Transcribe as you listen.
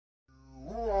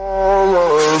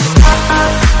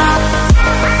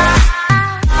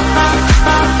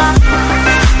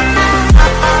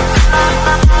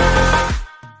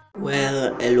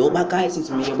guys, it's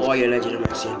me, your boy, your legend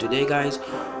Maxi, and today guys,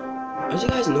 as you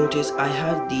guys notice, I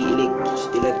have the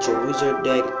Electro Wizard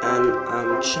deck and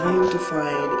I'm trying to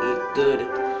find a good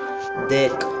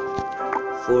deck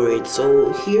for it.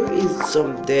 So here is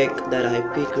some deck that I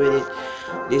picked with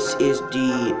it. This is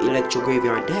the Electro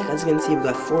Graveyard deck. As you can see, we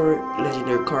got 4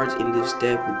 legendary cards in this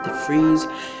deck with the freeze.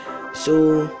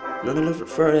 So none of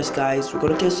further, guys, we're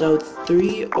gonna test out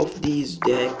 3 of these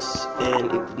decks,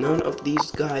 and if none of these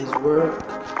guys work,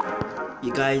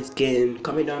 you guys can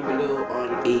comment down below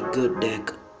on a good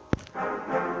deck,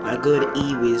 a good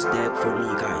Ewiz deck for me,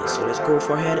 guys. So let's go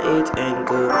for head 8 and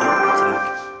go and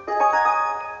attack.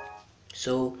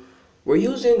 So we're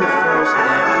using the first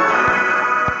deck.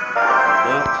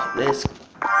 Look, let's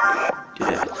do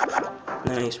that.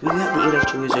 Nice, we got the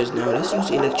Electro Wizards now. Let's use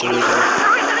Electro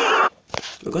Wizard.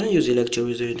 We're gonna use Electro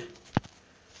Wizard.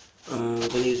 We're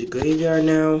gonna use the graveyard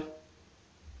now.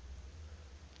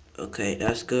 Okay,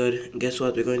 that's good. Guess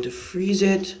what? We're going to freeze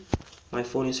it. My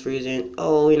phone is freezing.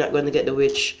 Oh, we're not going to get the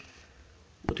witch,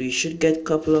 but we should get a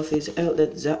couple of his out.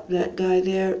 That zap that guy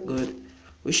there. Good.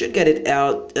 We should get it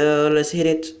out. Let's hit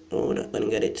it. Oh, we're not gonna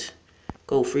get it.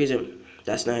 Go freeze him.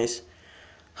 That's nice.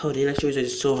 Oh, the Electro Wizard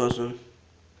is so awesome.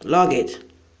 Log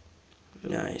it.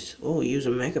 Nice. Oh, use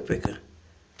a Mega Picker.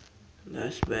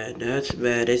 That's bad. That's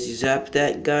bad. Let's zap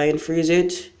that guy and freeze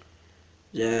it.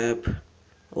 Zap.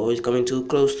 Oh, he's coming too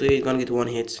close to it. He's gonna get 1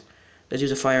 hit. Let's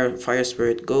use a fire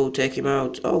spirit. Go take him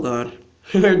out. Oh god.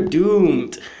 We're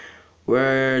doomed.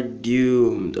 We're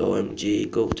doomed. OMG.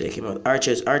 Go take him out.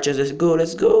 Archers, let's go.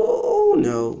 Let's go. Oh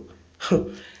no.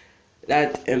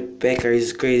 That Pecker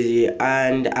is crazy.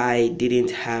 And I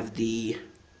didn't have the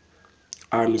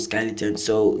army skeleton.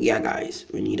 So yeah guys,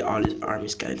 we need all this army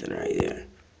skeleton right there.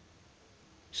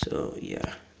 So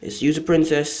yeah. Let's use a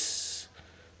princess.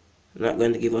 Not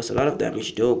going to give us a lot of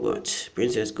damage though, but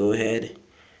princess, go ahead.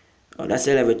 Oh, that's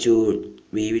a level 2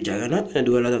 baby dragon. Not gonna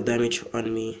do a lot of damage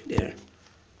on me there.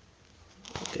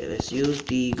 Okay, let's use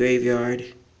the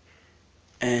graveyard,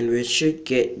 and we should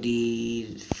get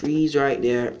the freeze right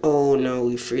there. Oh no,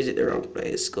 we freeze it the wrong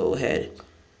place. Go ahead.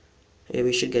 Yeah,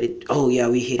 we should get it. Oh yeah,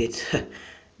 we hit it.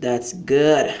 That's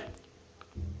good.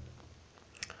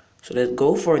 So let's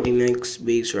go for the next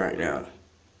base right now.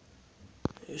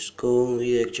 Let's go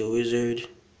Electro Wizard.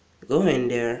 Go in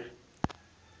there.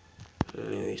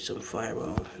 Maybe some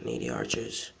fireball. Need the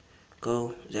archers.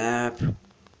 Go. Zap.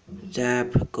 Zap.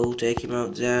 Go take him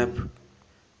out. Zap.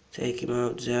 Take him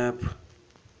out. Zap.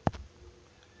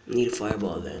 Need a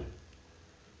fireball then.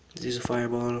 This is a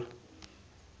fireball.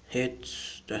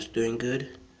 Hits. That's doing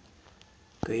good.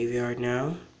 Graveyard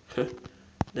now.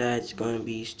 That's gonna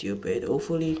be stupid.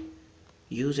 Hopefully.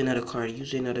 Use another card.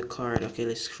 Use another card. Okay,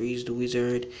 let's freeze the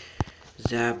wizard.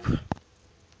 Zap.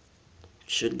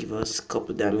 Should give us a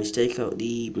couple damage. Take out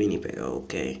the mini pack.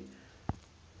 Okay.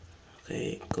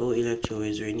 Okay. Go Electro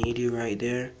Wizard. Need you right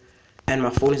there. And my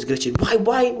phone is glitching.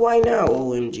 Why now?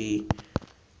 OMG.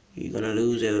 You're gonna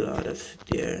lose a lot of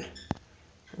there.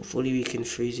 Hopefully we can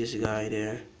freeze this guy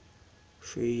there.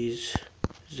 Freeze.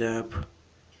 Zap.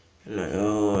 No,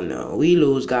 oh no. We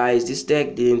lose, guys. This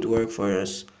deck didn't work for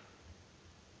us.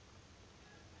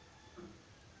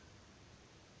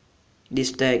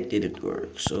 This deck didn't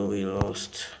work, so we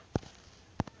lost.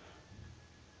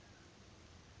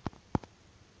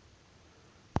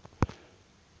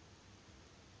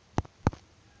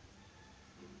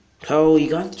 Oh, you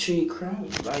got 3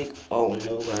 crowns. Like, oh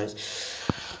no, guys.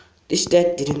 This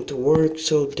deck didn't work,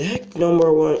 so deck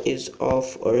number 1 is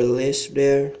off our list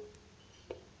there.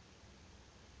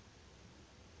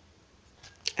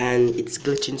 And it's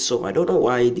glitching, so I don't know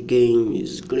why the game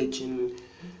is glitching.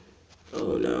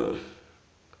 Oh no.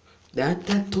 That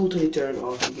totally turned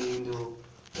off the game though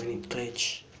when it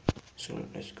glitched. So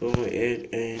let's go ahead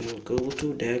and go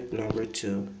to deck number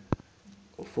 2.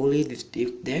 Hopefully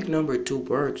if deck number 2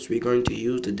 works, we're going to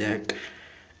use the deck.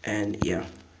 And yeah.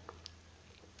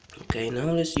 Okay,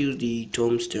 now let's use the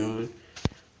tombstone.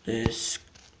 Let's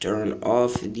turn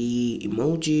off the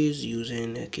emojis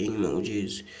using the king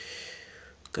emojis.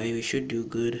 Okay, we should do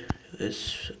good.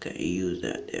 Let's use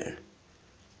that there.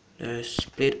 Let's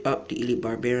split up the elite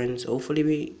barbarians. Hopefully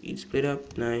we split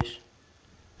up. Nice.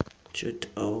 Should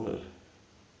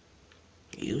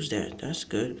use that. That's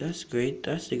good. That's great.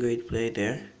 That's a great play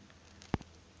there.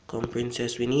 Come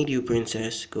princess. We need you,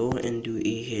 princess. Go and do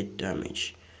a hit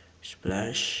damage.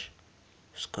 Splash.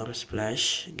 Come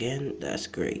splash again. That's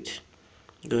great.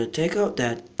 Good. Take out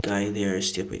that guy there,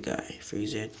 stupid guy.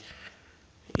 Freeze it.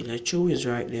 Electro is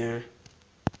right there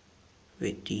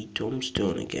with the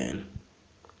tombstone again.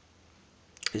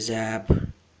 Zap.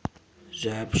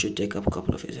 Zap should take up a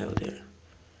couple of his health there.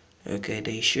 Okay,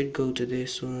 they should go to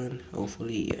this one.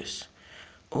 Hopefully, yes.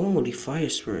 Oh, the fire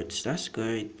spirits. That's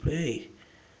great play.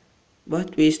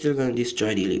 But we're still gonna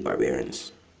destroy the elite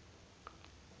barbarians.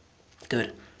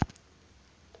 Good.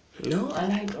 No,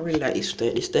 I really like this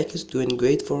deck. This deck is doing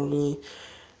great for me.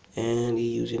 And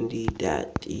using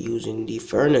the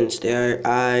furnace there.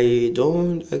 I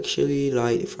don't actually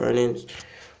like the furnace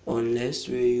unless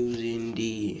we're using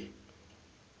the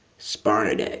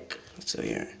Sparta deck. So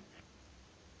yeah.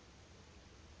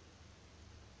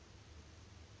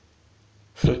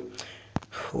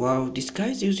 Wow, this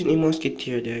guy's using a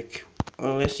musketeer deck.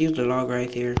 Oh, let's use the log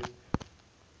right here.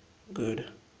 Good.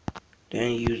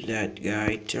 Then use that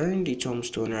guy. Turn the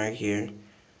tombstone right here.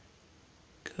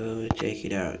 Go take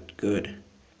it out. Good.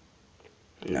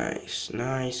 Nice.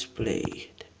 Nice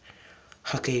play.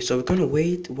 Okay, so we're gonna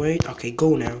wait. Okay,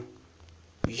 go now.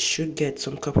 We should get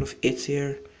some couple of hits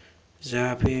here.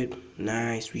 Zap it.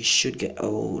 Nice. We should get.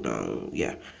 Oh no.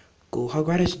 Yeah. Go.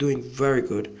 Hogwarts is doing very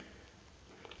good.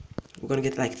 We're gonna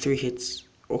get like 3 hits.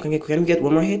 Or can we get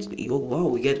 1 more hit? Oh wow,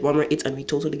 we get 1 more hit and we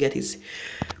totally get his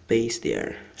base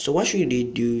there. So what should we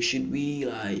do? Should we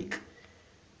like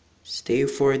stay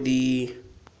for the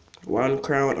 1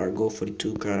 crown or go for the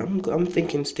 2 crown? I'm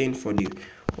thinking staying for the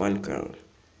 1 crown.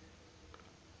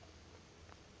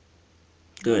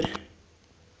 Good.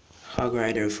 Hog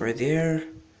Rider for there.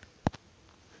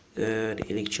 Good.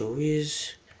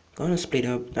 Ewiz. Gonna split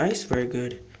up. Nice. Very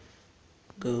good.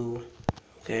 Go.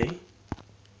 Okay.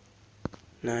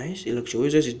 Nice.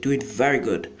 Ewiz is doing very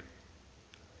good.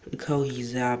 Look how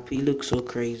he's up. He looks so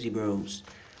crazy, bros.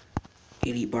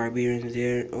 Elite barbarians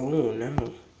there. Oh no.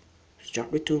 Let's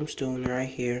drop the tombstone right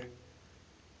here.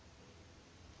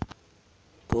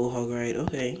 Go Hog Ride.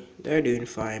 Okay. They're doing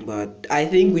fine, but I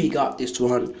think we got this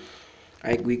one.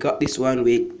 Like we got this one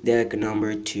with deck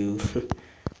number 2.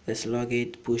 Let's log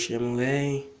it, push them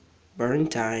away, burn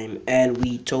time, and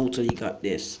we totally got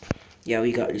this. Yeah,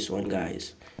 we got this one,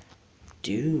 guys.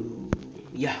 Dude,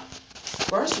 yeah.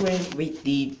 First win with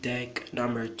the deck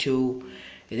number 2.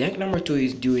 The deck number 2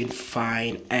 is doing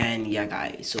fine, and yeah,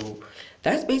 guys. So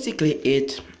that's basically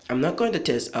it. I'm not going to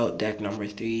test out deck number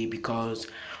 3 because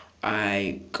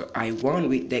I won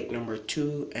with deck number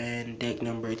 2, and deck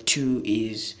number 2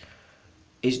 is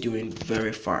doing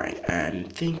very fine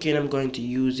and thinking I'm going to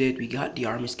use it. We got the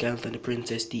army skeleton, the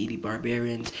princess, the elite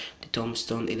barbarians, the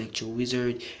tombstone, electro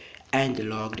wizard, and the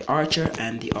log, the archer,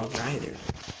 and the og rider.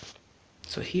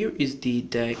 So here is the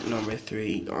deck number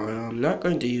 3. I'm not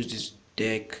going to use this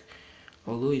deck,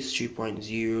 although it's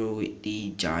 3.0 with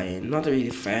the giant. Not really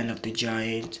a fan of the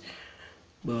giant,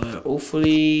 but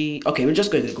hopefully, okay, we're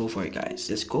just going to go for it, guys.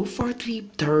 Let's go for the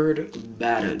 3rd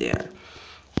battle there.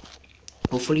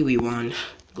 Hopefully we won.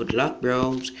 Good luck,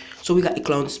 bros. So we got the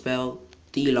clown spell,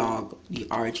 the log, the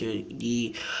archer,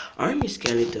 the army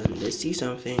skeleton. Let's see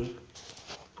something.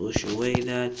 Push away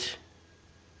that.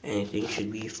 Anything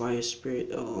should be fire spirit.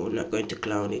 Oh, I'm not going to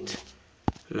clown it.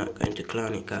 I'm not going to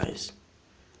clown it, guys.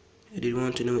 I did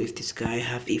want to know if this guy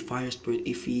have a fire spirit.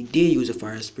 If he did use a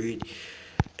fire spirit,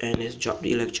 and let's drop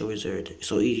the electro wizard.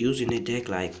 So he's using a deck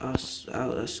like us.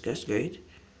 Oh, that's great.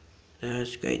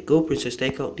 That's great. Go, princess.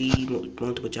 Take out the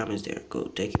multiple diamonds there. Go,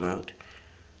 take him out.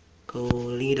 Go,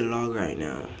 lead a log right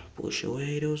now. Push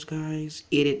away those guys.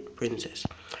 Eat it, princess.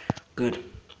 Good.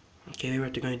 Okay,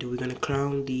 what we're gonna do? We're gonna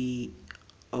clown the.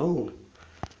 Oh,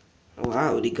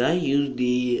 wow! The guy used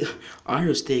the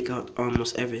arrows to take out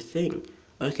almost everything.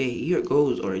 Okay, here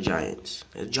goes our giants.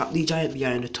 Let's drop the giant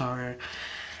behind the tower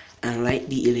and let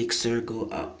the elixir go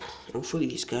up. Hopefully,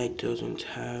 this guy doesn't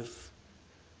have.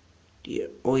 Yeah.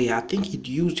 Oh yeah, I think he'd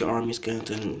use the army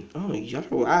skeleton. Oh yeah,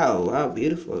 wow,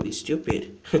 beautiful. He's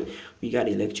stupid. We got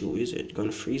the electro wizard.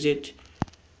 Gonna freeze it.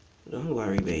 Don't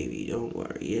worry, baby. Don't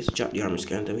worry. Let's drop the armor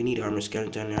skeleton. We need the armor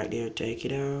skeleton right there. Take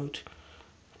it out.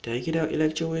 Take it out,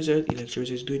 electro wizard. Electro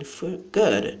wizard is doing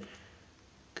good.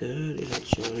 Good,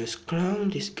 electro. Let's clown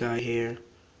this guy here.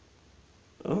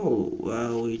 Oh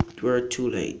well, we're too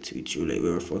late. We're too late.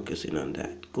 We were focusing on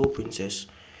that. Go, princess.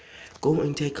 Go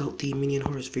and take out the minion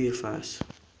horse very fast.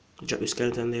 Drop the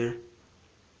skeleton there.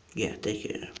 Yeah, take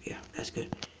it. Yeah, that's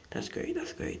good. That's great.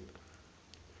 That's great.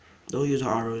 Don't use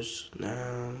arrows.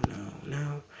 No.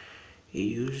 You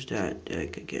use that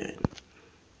deck again.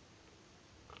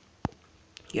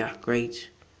 Yeah, great.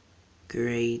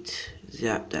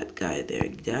 Zap that guy there.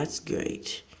 That's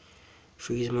great.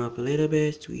 Freeze him up a little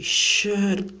bit. We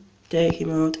should take him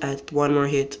out at 1 more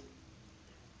hit.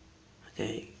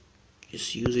 Okay.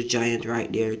 Just use a giant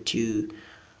right there to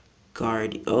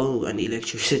guard. Oh, and the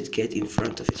electricity get in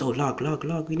front of it. Oh,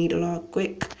 log. We need a log,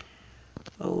 quick.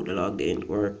 Oh, the log didn't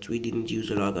work. We didn't use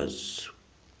the log as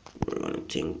we're gonna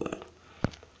think, but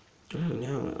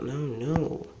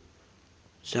no.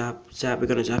 Zap, we're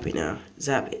gonna zap it now.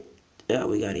 Zap it. Yeah,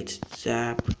 we got it.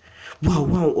 Zap.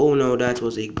 Wow, oh no, that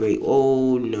was a great,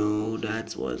 oh no,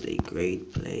 that was a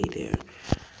great play there.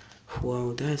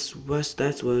 Wow, that's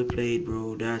well played,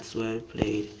 bro. That's well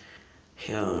played.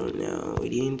 Hell no, we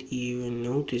didn't even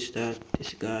notice that,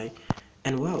 this guy.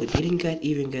 And wow, we didn't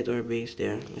even get our base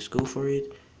there. Let's go for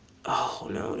it. Oh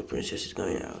no, the princess is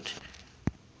going out.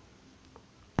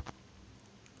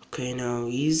 Okay, now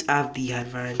he's have the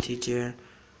advantage here.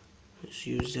 Let's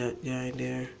use that guy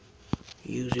there.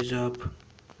 Uses up.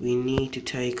 We need to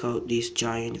take out this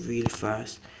giant real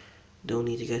fast. Don't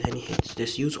need to get any hits.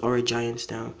 Let's use our giants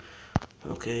now.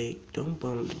 Okay, don't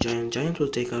bomb the giant. Giant will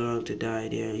take a log to die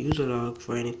there. Use a log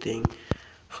for anything.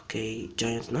 Okay,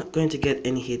 giant's not going to get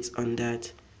any hits on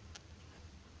that.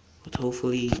 But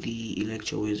hopefully the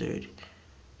electro wizard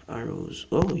arrows.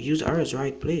 Oh, use arrows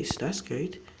right place. That's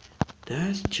great.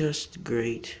 That's just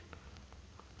great.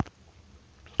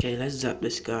 Okay, let's zap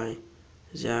this guy.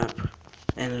 Zap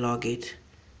and log it.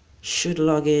 Should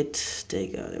log it.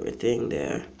 Take out everything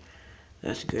there.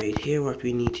 That's great. Here what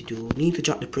we need to do. We need to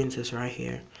drop the princess right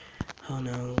here. Oh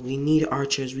no. We need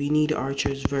archers. We need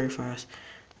archers very fast.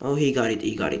 Oh, he got it.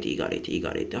 He got it.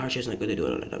 The archer's not gonna do a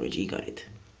lot of damage. He got it.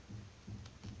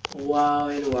 Wow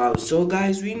and wow. So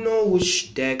guys, we know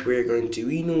which deck we're going to.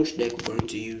 We know which deck we're going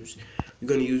to use. We're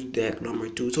going to use deck number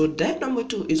 2. So deck number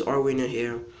 2 is our winner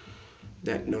here.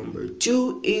 Deck number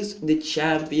 2 is the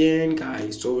champion,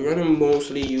 guys. So we're gonna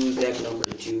mostly use deck number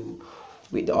 2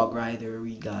 with the Dog Rider.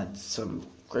 We got some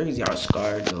crazy ass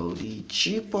card though. The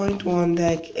 3.1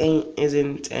 deck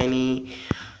isn't any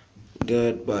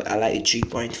good, but I like the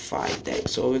 3.5 deck.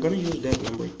 So we're gonna use deck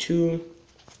number 2.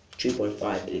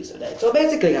 3.5 elixir deck. So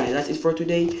basically guys, that's it for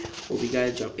today. Hope you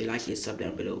guys drop a like and sub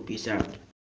down below. Peace out.